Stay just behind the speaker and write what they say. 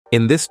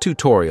In this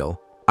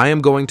tutorial, I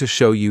am going to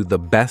show you the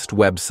best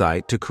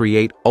website to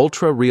create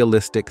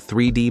ultra-realistic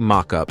 3D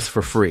mockups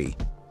for free.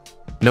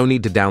 No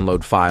need to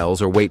download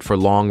files or wait for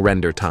long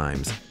render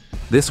times.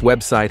 This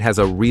website has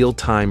a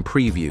real-time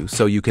preview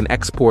so you can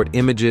export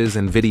images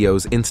and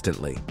videos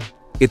instantly.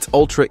 It's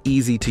ultra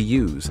easy to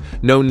use,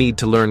 no need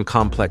to learn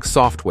complex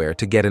software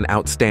to get an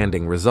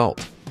outstanding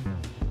result.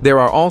 There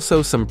are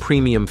also some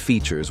premium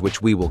features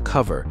which we will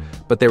cover,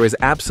 but there is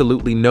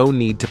absolutely no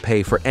need to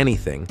pay for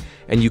anything,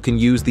 and you can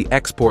use the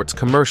exports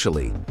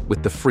commercially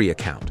with the free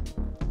account.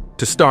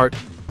 To start,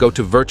 go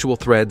to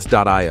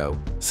virtualthreads.io,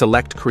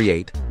 select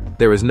Create.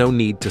 There is no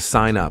need to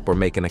sign up or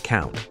make an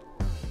account.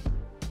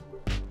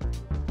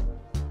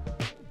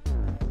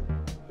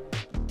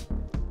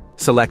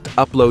 Select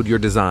Upload your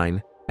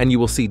design, and you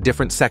will see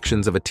different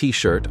sections of a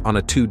t-shirt on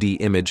a 2D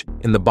image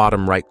in the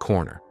bottom right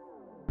corner.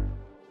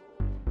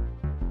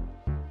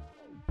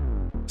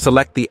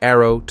 Select the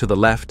arrow to the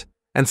left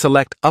and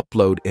select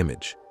Upload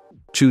Image.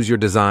 Choose your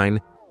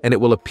design and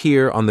it will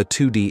appear on the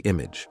 2D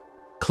image.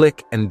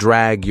 Click and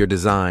drag your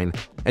design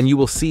and you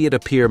will see it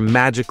appear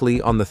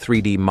magically on the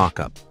 3D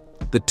mockup.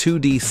 The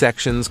 2D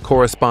sections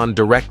correspond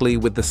directly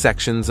with the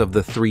sections of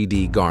the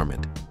 3D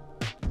garment.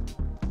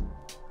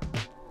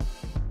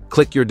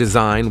 Click your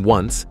design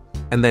once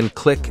and then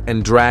click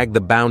and drag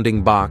the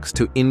bounding box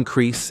to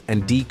increase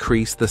and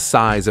decrease the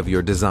size of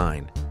your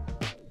design.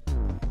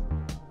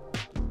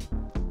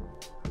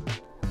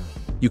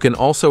 You can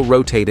also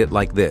rotate it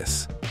like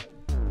this.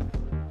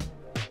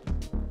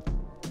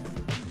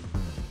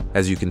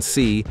 As you can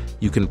see,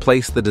 you can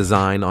place the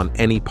design on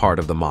any part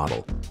of the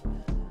model.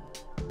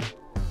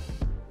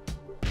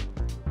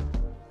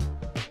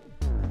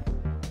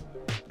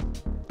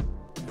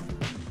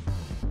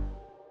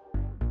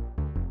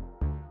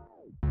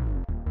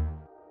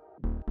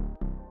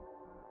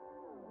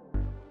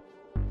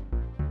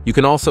 You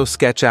can also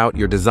sketch out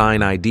your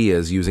design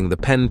ideas using the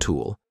pen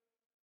tool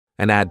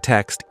and add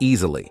text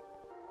easily.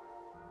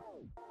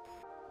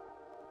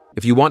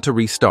 If you want to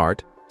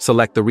restart,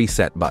 select the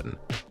Reset button.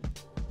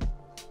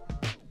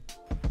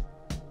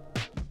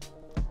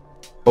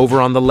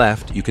 Over on the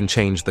left, you can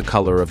change the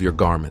color of your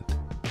garment.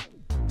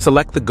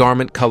 Select the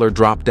Garment Color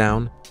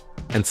drop-down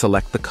and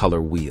select the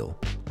color wheel.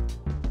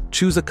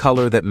 Choose a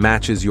color that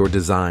matches your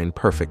design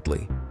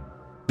perfectly.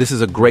 This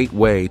is a great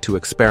way to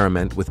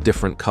experiment with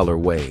different color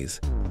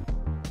ways.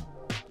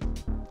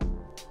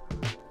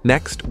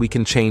 Next, we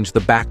can change the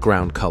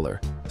background color.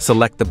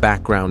 Select the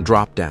Background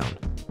drop-down.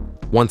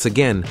 Once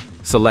again,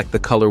 select the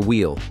color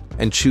wheel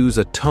and choose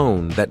a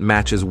tone that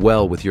matches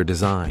well with your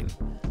design.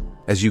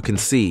 As you can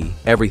see,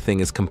 everything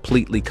is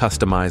completely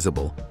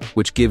customizable,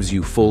 which gives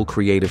you full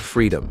creative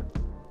freedom.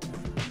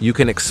 You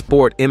can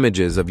export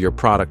images of your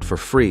product for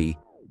free,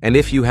 and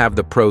if you have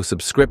the Pro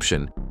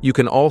subscription, you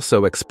can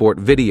also export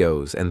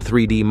videos and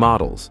 3D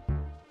models.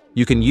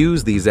 You can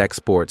use these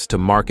exports to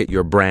market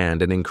your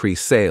brand and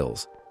increase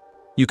sales.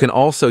 You can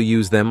also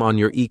use them on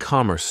your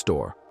e-commerce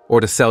store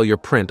or to sell your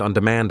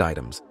print-on-demand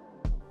items.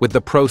 With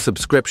the Pro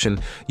subscription,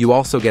 you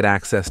also get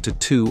access to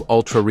 2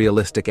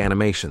 ultra-realistic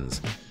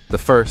animations. The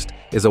first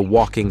is a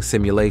walking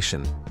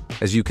simulation.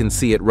 As you can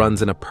see, it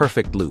runs in a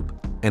perfect loop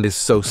and is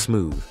so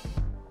smooth.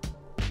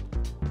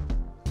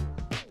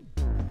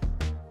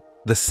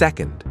 The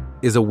second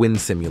is a wind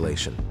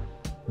simulation.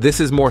 This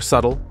is more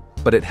subtle,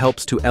 but it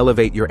helps to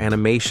elevate your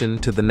animation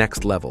to the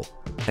next level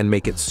and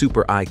make it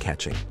super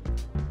eye-catching.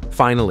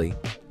 Finally,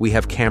 we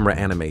have camera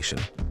animation,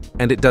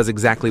 and it does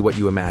exactly what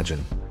you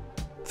imagine.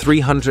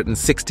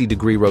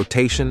 360-degree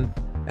rotation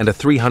and a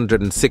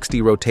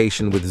 360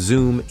 rotation with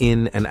zoom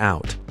in and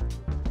out.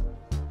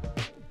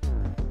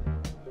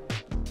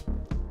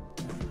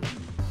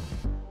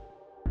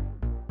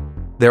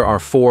 There are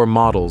 4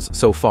 models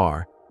so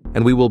far,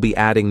 and we will be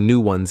adding new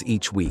ones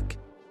each week.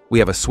 We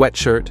have a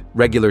sweatshirt,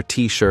 regular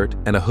t-shirt,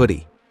 and a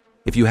hoodie.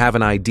 If you have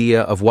an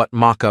idea of what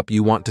mock-up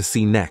you want to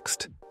see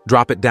next,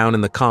 drop it down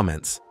in the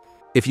comments.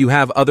 If you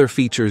have other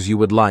features you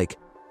would like,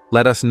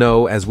 let us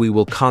know as we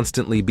will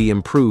constantly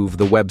improve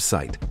the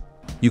website.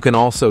 You can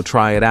also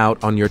try it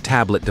out on your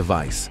tablet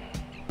device.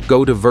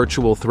 Go to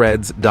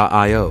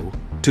virtualthreads.io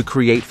to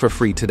create for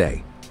free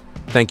today.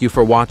 Thank you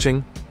for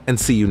watching and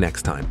see you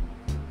next time.